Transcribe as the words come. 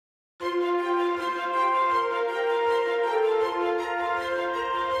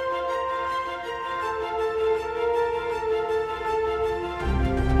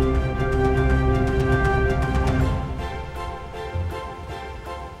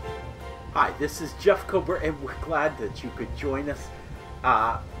Hi, this is Jeff Cobra, and we're glad that you could join us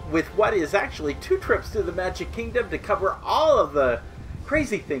with what is actually 2 trips to the Magic Kingdom to cover all of the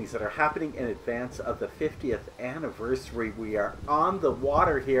crazy things that are happening in advance of the 50th anniversary. We are on the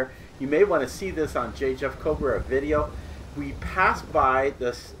water here. You may want to see this on J. Jeff Cobra video. We passed by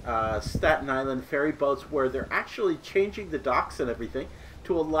the Staten Island ferry boats where they're actually changing the docks and everything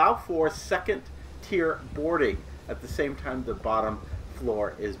to allow for second-tier boarding at the same time the bottom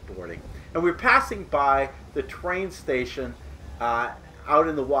floor is boarding. And we're passing by the train station out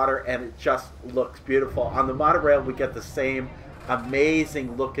in the water, and it just looks beautiful. On the monorail, we get the same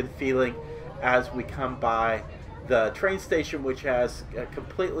amazing look and feeling as we come by the train station, which has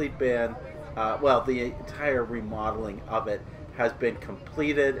completely been, well, the entire remodeling of it has been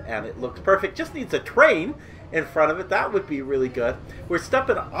completed, and it looks perfect. Just needs a train in front of it. That would be really good. We're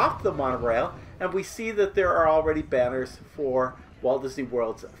stepping off the monorail, and we see that there are already banners for Walt Disney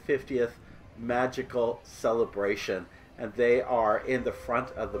World's 50th Magical Celebration, and they are in the front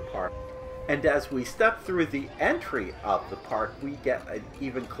of the park. And as we step through the entry of the park, we get an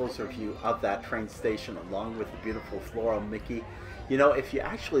even closer view of that train station along with the beautiful floral Mickey. You know, if you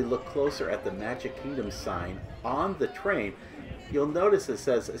actually look closer at the Magic Kingdom sign on the train, you'll notice it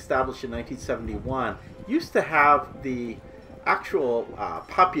says established in 1971. Used to have the actual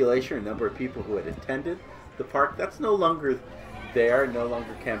population or number of people who had attended the park. That's no longer there, no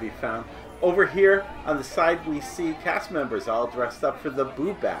longer can be found. Over here on the side we see cast members all dressed up for the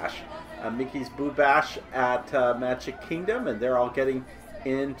Boo Bash, Mickey's Boo Bash at Magic Kingdom, and they're all getting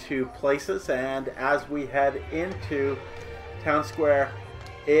into places. And as we head into Town Square,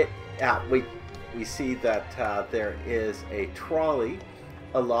 we see that there is a trolley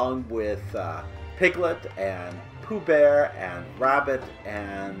along with Piglet and Pooh Bear and Rabbit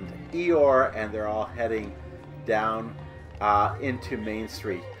and Eeyore, and they're all heading down into Main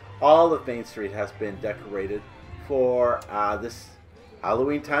Street. All of Main Street has been decorated for this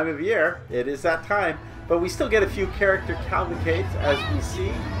Halloween time of year. It is that time, but we still get a few character cavalcades, as we see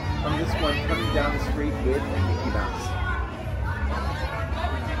on this one coming down the street with Mickey Mouse.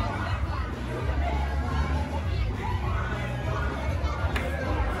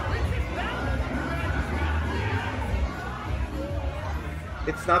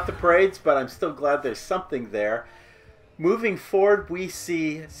 It's not the parades, but I'm still glad there's something there. Moving forward, we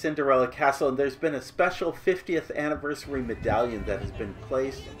see Cinderella Castle, and there's been a special 50th anniversary medallion that has been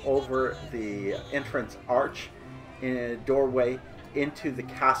placed over the entrance arch in a doorway into the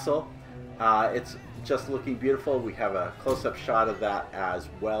castle. It's just looking beautiful. We have a close-up shot of that as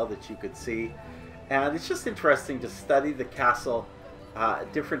well that you could see. And it's just interesting to study the castle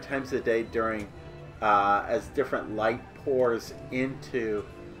at different times of the day during as different light pours into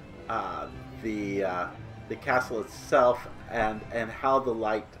the castle itself, and how the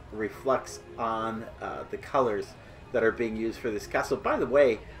light reflects on the colors that are being used for this castle. By the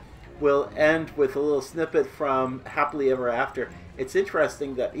way, we'll end with a little snippet from Happily Ever After. It's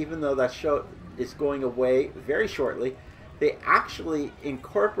interesting that even though that show is going away very shortly, they actually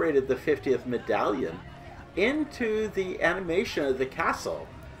incorporated the 50th medallion into the animation of the castle,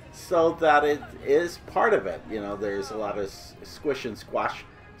 so that it is part of it. You know, there's a lot of squish and squash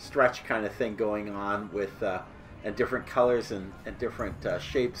stretch kind of thing going on with and different colors and different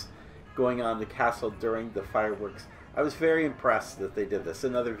shapes going on in the castle during the fireworks. I was very impressed that they did this.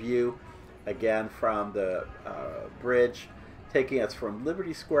 Another view again from the bridge taking us from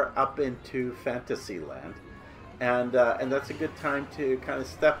Liberty Square up into Fantasyland, and that's a good time to kind of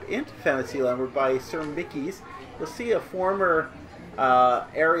step into Fantasyland. We're by Sir Mickey's. You'll see a former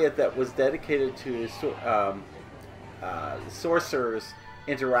area that was dedicated to Sorcerer's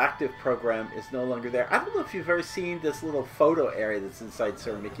interactive program is no longer there. I don't know if you've ever seen this little photo area that's inside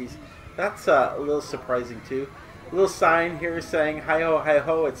Sir Mickey's. That's a little surprising too. A little sign here saying hi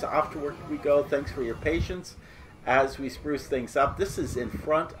ho, it's off to work we go. Thanks for your patience as we spruce things up. This is in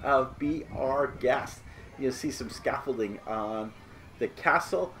front of Be Our Guest. You'll see some scaffolding on the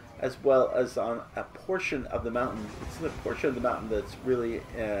castle as well as on a portion of the mountain. It's the portion of the mountain that's really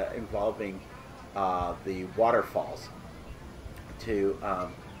involving the waterfalls to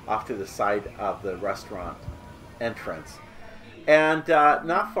off to the side of the restaurant entrance. And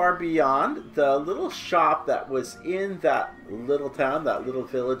not far beyond, the little shop that was in that little town, that little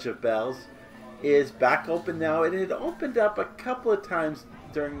village of bells, is back open now. It had opened up a couple of times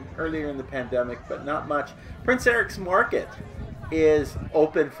earlier in the pandemic, but not much. Prince Eric's Market is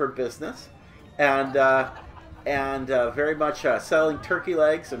open for business, and very much selling turkey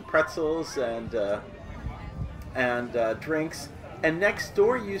legs and pretzels and drinks. And next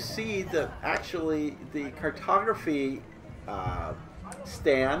door you see the cartography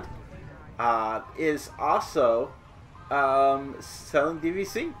stand is also selling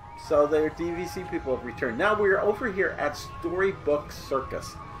DVC. So their DVC people have returned. Now we're over here at Storybook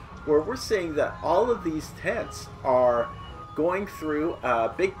Circus, where we're seeing that all of these tents are going through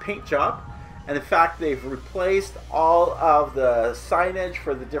a big paint job. And in fact, they've replaced all of the signage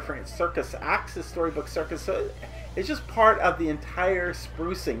for the different circus acts of Storybook Circus. So it's just part of the entire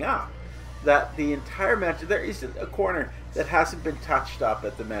sprucing up. That the entire Magic... There is a corner that hasn't been touched up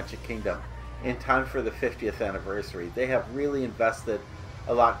at the Magic Kingdom in time for the 50th anniversary. They have really invested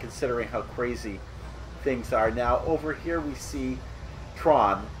a lot considering how crazy things are. Now, over here we see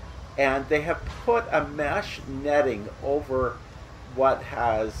Tron, and they have put a mesh netting over what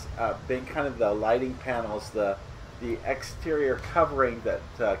has been kind of the lighting panels, the exterior covering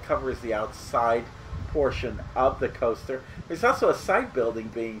that covers the outside portion of the coaster. There's also a side building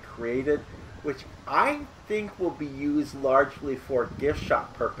being created, which I think will be used largely for gift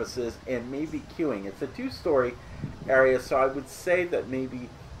shop purposes and maybe queuing. It's a two-story area, so I would say that maybe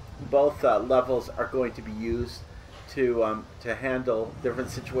both levels are going to be used to handle different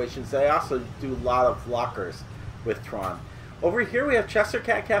situations. They also do a lot of lockers with Tron. Over here we have Chester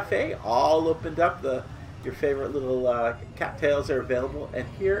Cat Cafe, all opened up. Your favorite little cattails are available, and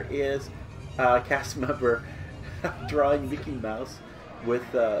here is a cast member drawing Mickey Mouse with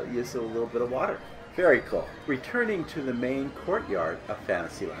use of a little bit of water. Very cool. Returning to the main courtyard of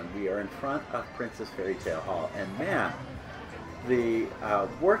Fantasyland, we are in front of Princess Fairy Tale Hall, and man, the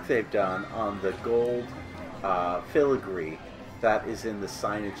work they've done on the gold filigree that is in the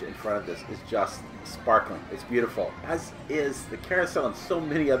signage in front of this is just sparkling. It's beautiful, as is the carousel and so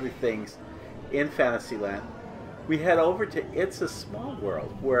many other things in Fantasyland. We head over to It's a Small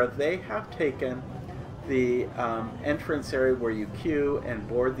World, where they have taken the entrance area where you queue and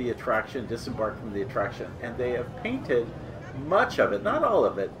board the attraction, disembark from the attraction, and they have painted much of it, not all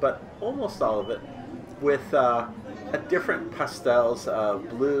of it, but almost all of it, with a different pastels of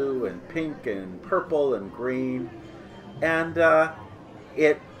blue and pink and purple and green. And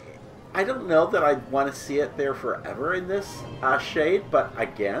I don't know that I'd want to see it there forever in this shade, but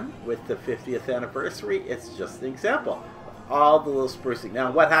again, with the 50th anniversary, it's just an example of all the little sprucing.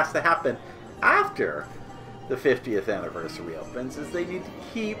 Now, what has to happen after the 50th anniversary opens is they need to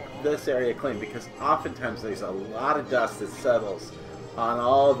keep this area clean, because oftentimes there's a lot of dust that settles on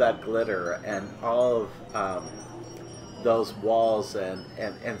all that glitter and all of those walls,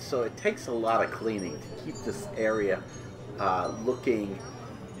 and so it takes a lot of cleaning to keep this area looking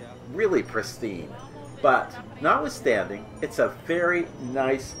really pristine. But notwithstanding, it's a very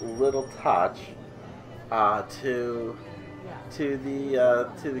nice little touch to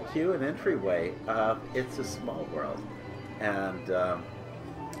the queue and entryway of It's a Small World. And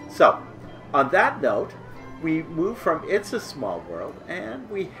so, on that note, we move from It's a Small World and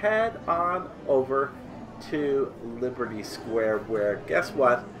we head on over to Liberty Square, where, guess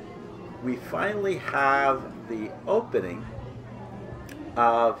what? We finally have the opening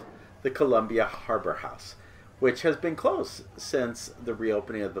of the Columbia Harbor House, which has been closed since the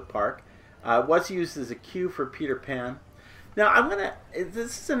reopening of the park. It was used as a queue for Peter Pan. Now,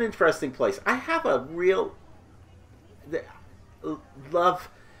 this is an interesting place. I have a real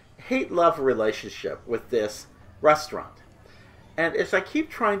hate-love relationship with this restaurant. And as I keep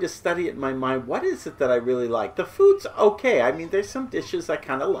trying to study it in my mind, what is it that I really like? The food's okay. I mean, there's some dishes I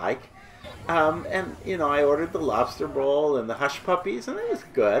kind of like. And, you know, I ordered the lobster roll and the hush puppies, and it was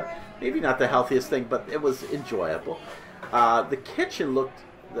good. Maybe not the healthiest thing, but it was enjoyable. The kitchen looked,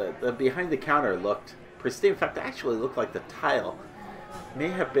 the behind the counter looked pristine. In fact, it actually looked like the tile may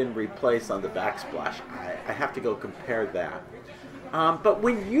have been replaced on the backsplash. I have to go compare that. But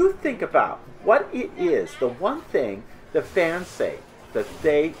when you think about what it is, the one thing the fans say that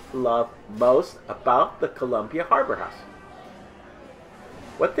they love most about the Columbia Harbor House,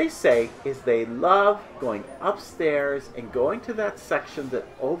 what they say is they love going upstairs and going to that section that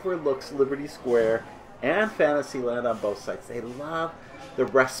overlooks Liberty Square and Fantasyland on both sides. They love the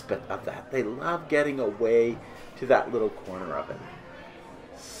respite of that. They love getting away to that little corner of it.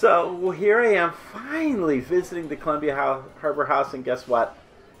 So here I am finally visiting the Columbia Harbor House, and guess what?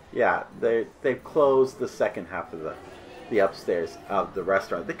 Yeah, they've closed the second half of the upstairs of the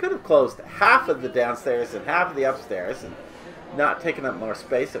restaurant. They could have closed half of the downstairs and half of the upstairs and not taking up more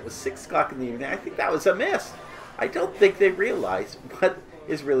space. It was 6 o'clock in the evening. I think that was a miss. I don't think they realized what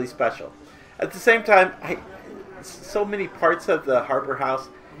is really special. At the same time, so many parts of the Harbor House,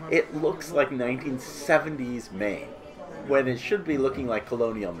 it looks like 1970s Maine, when it should be looking like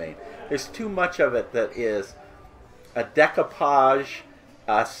colonial Maine. There's too much of it that is a decoupage,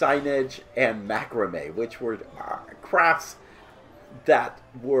 signage, and macrame, which were crafts that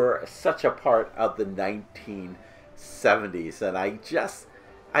were such a part of the 1970s. And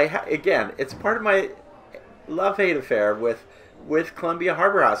again, it's part of my love-hate affair with Columbia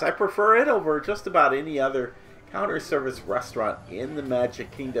Harbor House. I prefer it over just about any other counter service restaurant in the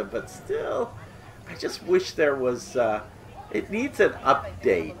Magic Kingdom, but still, I just wish there was, it needs an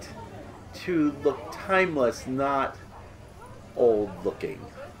update to look timeless, not old-looking,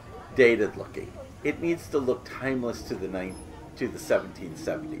 dated-looking. It needs to look timeless to the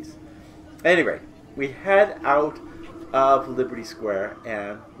 1770s. Anyway, we head out of Liberty Square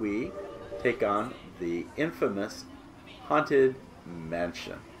and we take on the infamous Haunted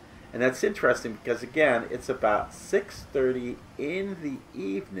Mansion. And that's interesting because, again, it's about 6:30 in the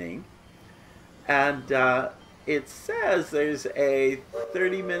evening, and it says there's a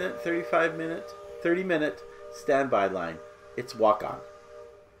 30-minute, 35-minute, 30-minute standby line. It's walk-on.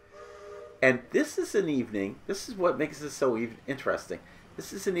 And this is an evening, this is what makes this so interesting.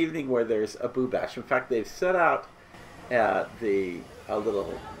 This is an evening where there's a boo bash. In fact, they've set out a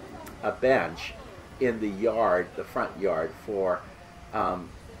bench in the yard, the front yard, for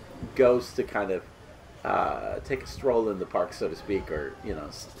ghosts to kind of take a stroll in the park, so to speak, or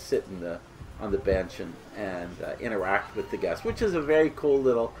sit on the bench and interact with the guests, which is a very cool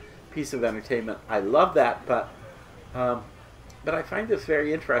little piece of entertainment. I love that, but I find this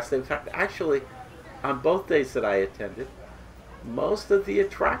very interesting. In fact, actually, on both days that I attended, most of the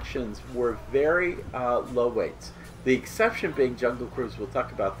attractions were very low weights. The exception being Jungle Cruise. We'll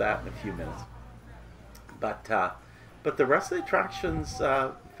talk about that in a few minutes. But the rest of the attractions,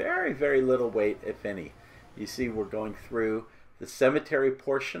 very, very little weight, if any. You see, we're going through the cemetery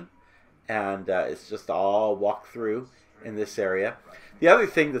portion, and it's just all walk through in this area. The other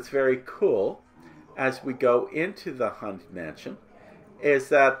thing that's very cool as we go into the Haunted Mansion is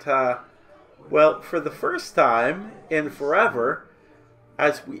that, well, for the first time in forever,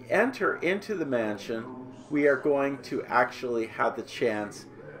 as we enter into the mansion, we are going to actually have the chance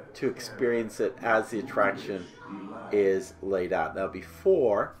to experience it as the attraction is laid out. Now,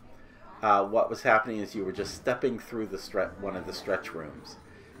 before, what was happening is you were just stepping through one of the stretch rooms.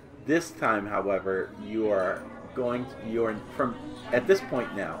 This time, however, at this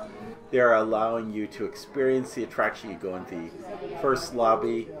point now, they're allowing you to experience the attraction. You go in the first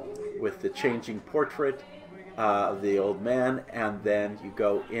lobby with the changing portrait of the old man, and then you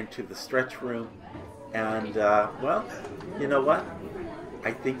go into the stretch room. And, well, you know what?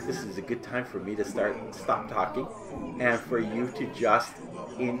 I think this is a good time for me to stop talking and for you to just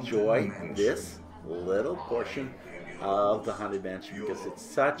enjoy this little portion of the Haunted Mansion, because it's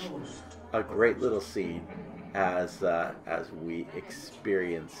such a great little scene as we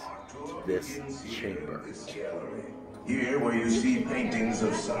experience this chamber. Here, where you see paintings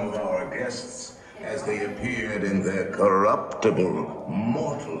of some of our guests as they appeared in their corruptible,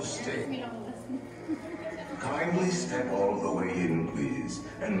 mortal state. Kindly step all the way in, please,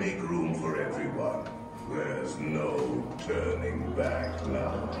 and make room for everyone. There's no turning back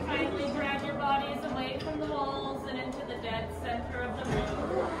now. Kindly drag your bodies away from the walls and into the dead center of the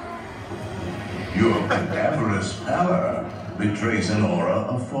room. Your cadaverous pallor betrays an aura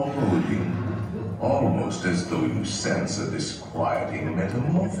of foreboding, almost as though you sense a disquieting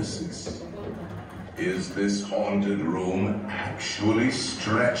metamorphosis. Is this haunted room actually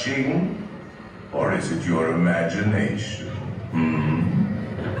stretching? Or is it your imagination?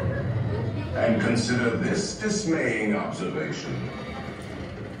 And consider this dismaying observation.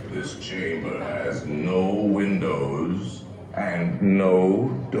 This chamber has no windows and no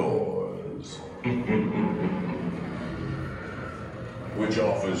doors. Which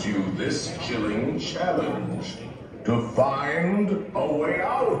offers you this chilling challenge to find a way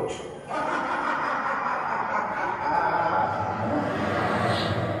out.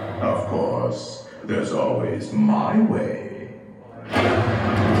 Of course, there's always my way.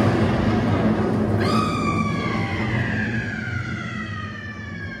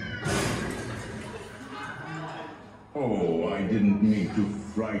 Oh, I didn't mean to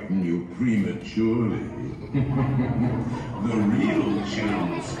frighten you prematurely. The real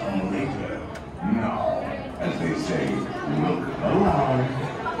chills come later. Now, as they say, look around,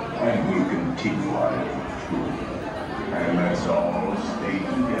 and we'll continue our little tour. And let's all stay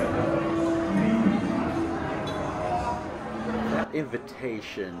together. That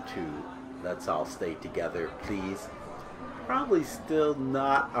invitation to let's all stay together, please, probably still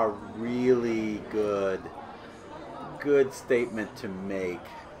not a really good statement to make,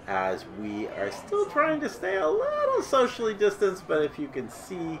 as we are still trying to stay a little socially distanced. But if you can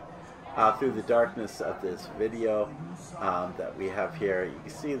see through the darkness of this video that we have here, you can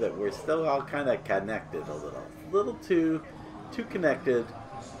see that we're still all kind of connected a little too too connected,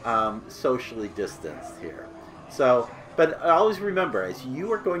 socially distanced here. So, but always remember, as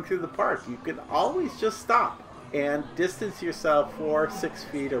you are going through the park, you can always just stop and distance yourself 4 or 6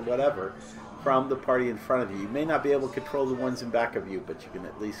 feet or whatever from the party in front of you. You may not be able to control the ones in back of you, but you can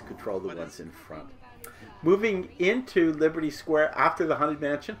at least control the ones in front. Moving into Liberty Square after the Haunted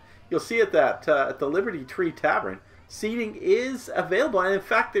Mansion, you'll see at that at the Liberty Tree Tavern, seating is available, and in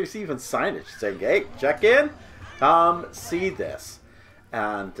fact, there's even signage saying, "Hey, check in, see this,"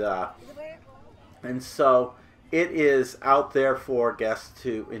 and so it is out there for guests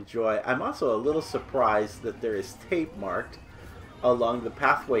to enjoy. I'm also a little surprised that there is tape marked along the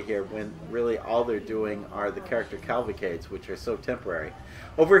pathway here when really all they're doing are the character cavalcades, which are so temporary.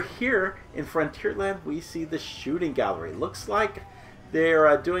 Over here in Frontierland, we see the Shootin gallery. Looks like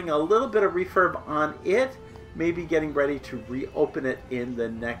they're doing a little bit of refurb on it, maybe getting ready to reopen it in the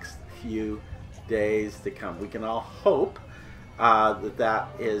next few days to come. We can all hope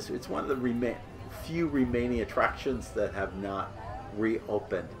it's one of the few remaining attractions that have not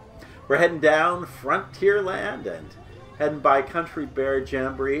reopened. We're heading down Frontierland and heading by Country Bear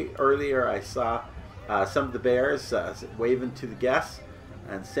Jamboree. Earlier I saw some of the bears waving to the guests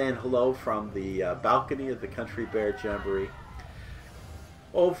and saying hello from the balcony of the Country Bear Jamboree.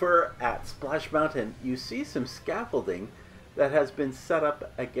 Over at Splash Mountain, you see some scaffolding that has been set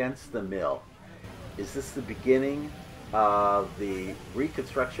up against the mill. Is this the beginning of the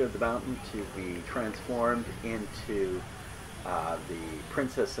reconstruction of the mountain to be transformed into the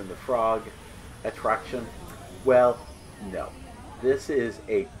Princess and the Frog attraction? Well, no. This is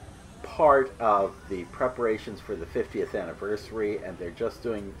a part of the preparations for the 50th anniversary, and they're just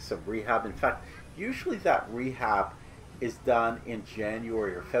doing some rehab. In fact, usually that rehab is done in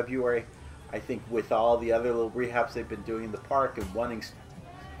January or February. I think with all the other little rehabs they've been doing in the park and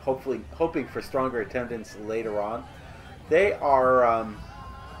hoping for stronger attendance later on, they are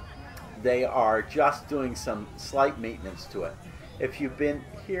just doing some slight maintenance to it. If you've been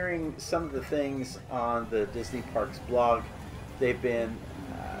hearing some of the things on the Disney Parks blog, they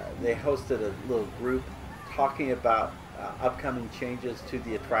hosted a little group talking about upcoming changes to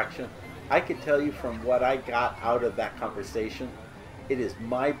the attraction. I can tell you from what I got out of that conversation, it is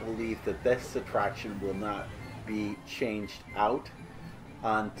my belief that this attraction will not be changed out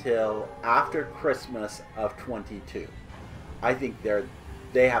until after Christmas of 22. I think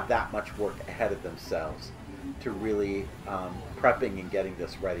they have that much work ahead of themselves to really prepping and getting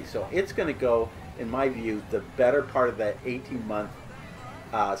this ready. So it's going to go, in my view, the better part of that 18-month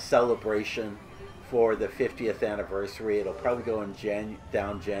celebration for the 50th anniversary. It'll probably go in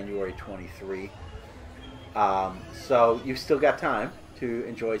down January 23. So you've still got time to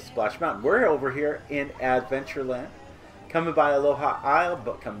enjoy Splash Mountain. We're over here in Adventureland, coming by Aloha Isle,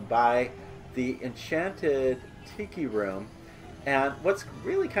 but coming by the Enchanted Tiki Room. And what's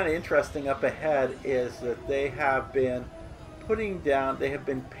really kind of interesting up ahead is that they have been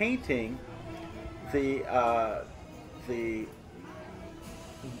painting the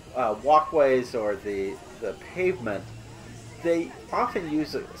walkways or the pavement. They often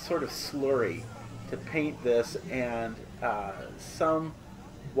use a sort of slurry to paint this, and some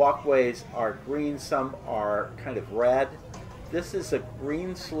walkways are green, some are kind of red. This is a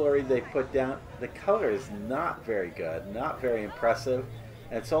green slurry they put down. The color is not very good, not very impressive,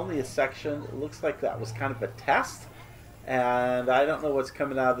 and it's only a section. It looks like that was kind of a test, and I don't know what's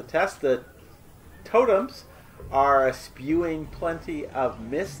coming out of the test. The totems are spewing plenty of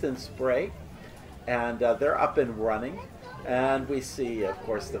mist and spray, and they're up and running. And we see, of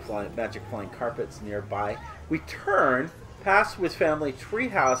course, the magic flying carpets nearby. We turn past With Family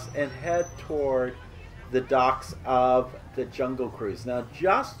Treehouse and head toward the docks of the Jungle Cruise. Now,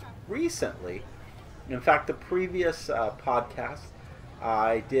 just recently, in fact, the previous podcast,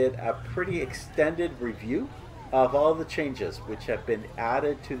 I did a pretty extended review of all the changes which have been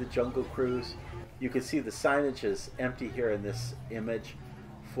added to the Jungle Cruise. You can see the signage is empty here in this image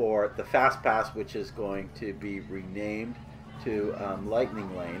for the Fast Pass, which is going to be renamed to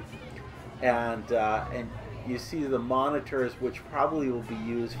Lightning Lane, and you see the monitors, which probably will be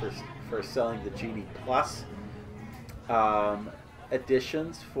used for selling the Genie Plus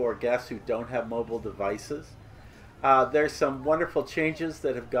editions for guests who don't have mobile devices. There's some wonderful changes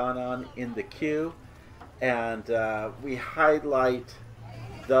that have gone on in the queue, and we highlight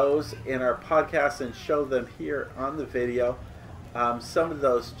those in our podcast and show them here on the video. Some of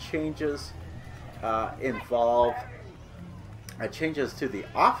those changes involve changes to the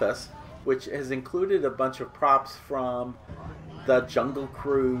office, which has included a bunch of props from the Jungle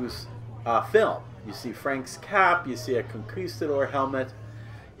Cruise film. You see Frank's cap, you see a conquistador helmet.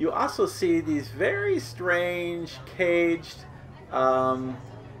 You also see these very strange caged um,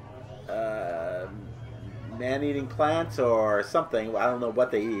 man-eating plants or something. I don't know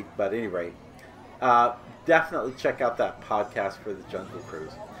what they eat, but at any rate, definitely check out that podcast for the Jungle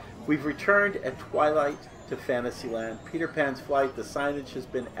Cruise. We've returned at twilight to Fantasyland. Peter Pan's Flight, the signage has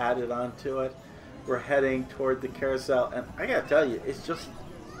been added onto it. We're heading toward the carousel, and I gotta tell you, it just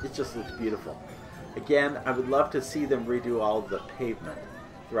looks beautiful. Again, I would love to see them redo all of the pavement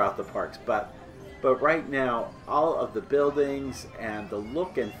throughout the parks, but right now, all of the buildings and the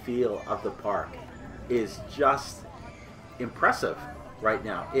look and feel of the park is just impressive right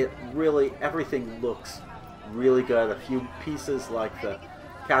now. It really, everything looks really good. A few pieces like the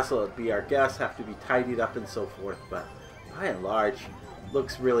Castle at Be Our Guest have to be tidied up and so forth, but by and large,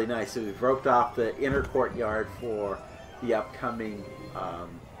 looks really nice. So we've roped off the inner courtyard for the upcoming A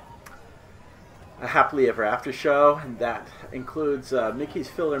Happily Ever After show, and that includes Mickey's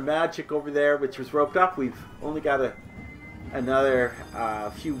Filler Magic over there, which was roped up. We've only got another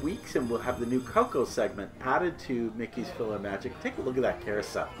few weeks, and we'll have the new Coco segment added to Mickey's Filler Magic. Take a look at that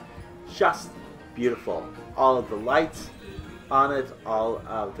carousel. Just beautiful. All of the lights on it, all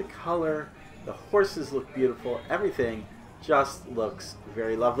of the color, the horses look beautiful, everything just looks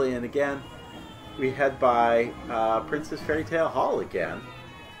very lovely. And again, we head by Princess Fairy Tale Hall again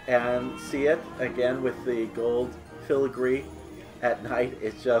and see it again with the gold filigree at night.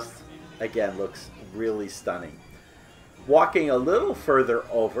 It just, again, looks really stunning. Walking a little further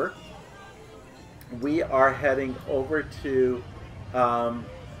over, we are heading over to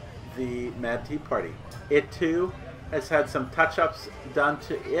the Mad Tea Party. It too has had some touch-ups done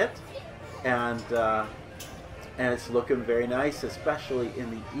to it, and it's looking very nice, especially in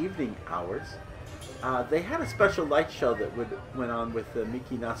the evening hours. They had a special light show that went on with the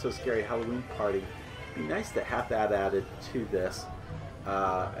Mickey Not So Scary Halloween Party. It'd be nice to have that added to this.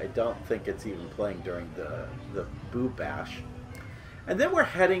 I don't think it's even playing during the Boo Bash. And then we're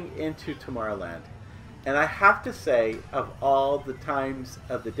heading into Tomorrowland. And I have to say, of all the times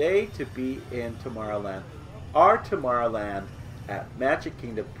of the day to be in Tomorrowland, our Tomorrowland at Magic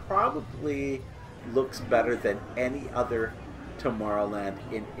Kingdom probably looks better than any other Tomorrowland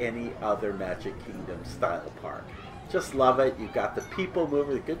in any other Magic Kingdom style park. Just love it. You've got the people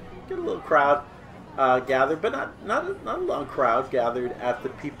moving, get a little crowd gathered, but not a long crowd gathered at the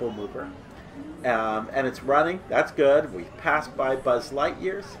People Mover. And it's running. That's good. We passed by Buzz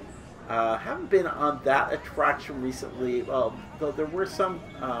Lightyear's. Haven't been on that attraction recently, well, though there were some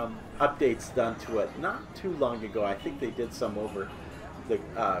updates done to it not too long ago. I think they did some over the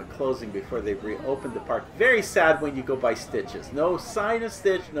closing before they reopened the park. Very sad when you go by Stitches. No sign of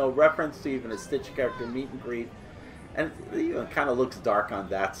Stitch, no reference to even a Stitch character meet and greet. And it even kind of looks dark on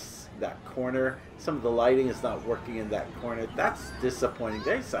that corner. Some of the lighting is not working in that corner. That's disappointing.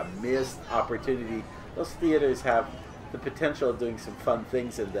 There's a missed opportunity. Those theaters have the potential of doing some fun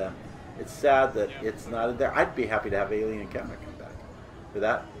things in them. It's sad that it's not in there. I'd be happy to have Alien Encounter come back for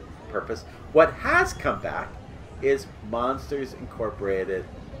that purpose. What has come back is Monsters Incorporated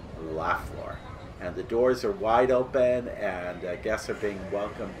Laugh Floor. And the doors are wide open, and guests are being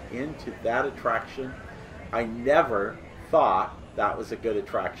welcomed into that attraction. I never thought that was a good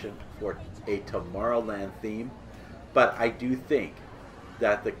attraction for a Tomorrowland theme, but I do think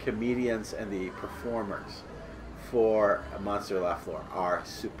that the comedians and the performers for Monster Laugh Floor are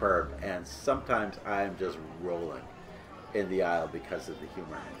superb, and sometimes I am just rolling in the aisle because of the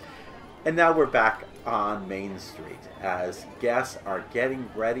humor. And now we're back on Main Street as guests are getting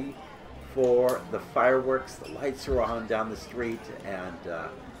ready for the fireworks. The lights are on down the street, and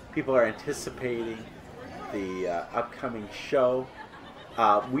people are anticipating the upcoming show.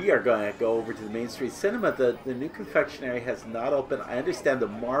 We are going to go over to the Main Street Cinema. The new confectionery has not opened. I understand the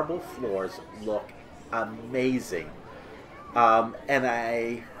marble floors look amazing. And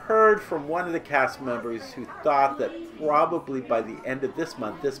I heard from one of the cast members who thought that probably by the end of this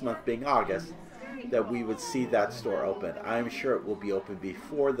month being August, that we would see that store open. I'm sure it will be open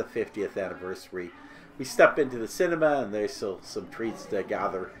before the 50th anniversary. We step into the cinema, and there's still some treats to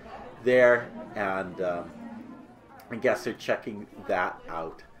gather there, and guests are checking that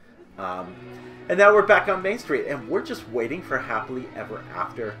out. And now we're back on Main Street, and we're just waiting for Happily Ever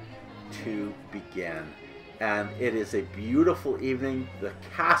After to begin. And it is a beautiful evening. The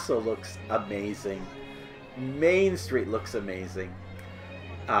castle looks amazing. Main Street looks amazing.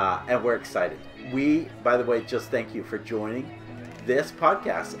 And we're excited. We, by the way, just thank you for joining this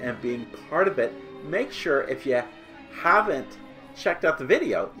podcast and being part of it. Make sure if you haven't checked out the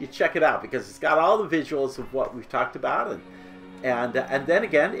video, you check it out, because it's got all the visuals of what we've talked about. And then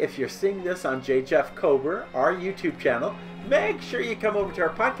again, if you're seeing this on J. Jeff Kober, our YouTube channel, make sure you come over to our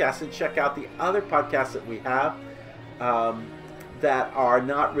podcast and check out the other podcasts that we have. that are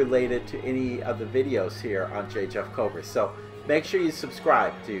not related to any of the videos here on J. Jeff Kober. So make sure you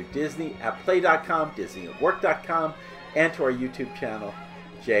subscribe to Disney@play.com, Disney@work.com, and to our YouTube channel,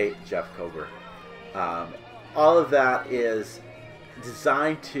 J. Jeff Kober. All of that is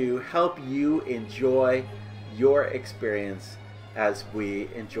designed to help you enjoy your experience as we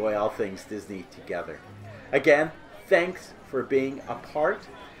enjoy all things Disney together. Again, thanks for being a part.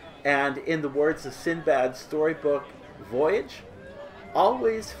 And in the words of Sinbad's storybook Voyage,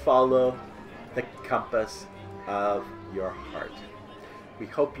 always follow the compass of your heart. We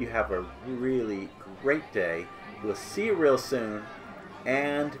hope you have a really great day. We'll see you real soon.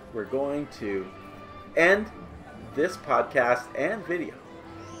 And we're going to end this podcast and video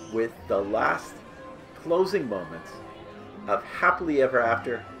with the last closing moments of Happily Ever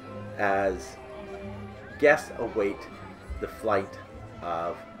After as guests await the flight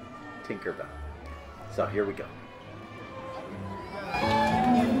of Tinkerbell. So here we go.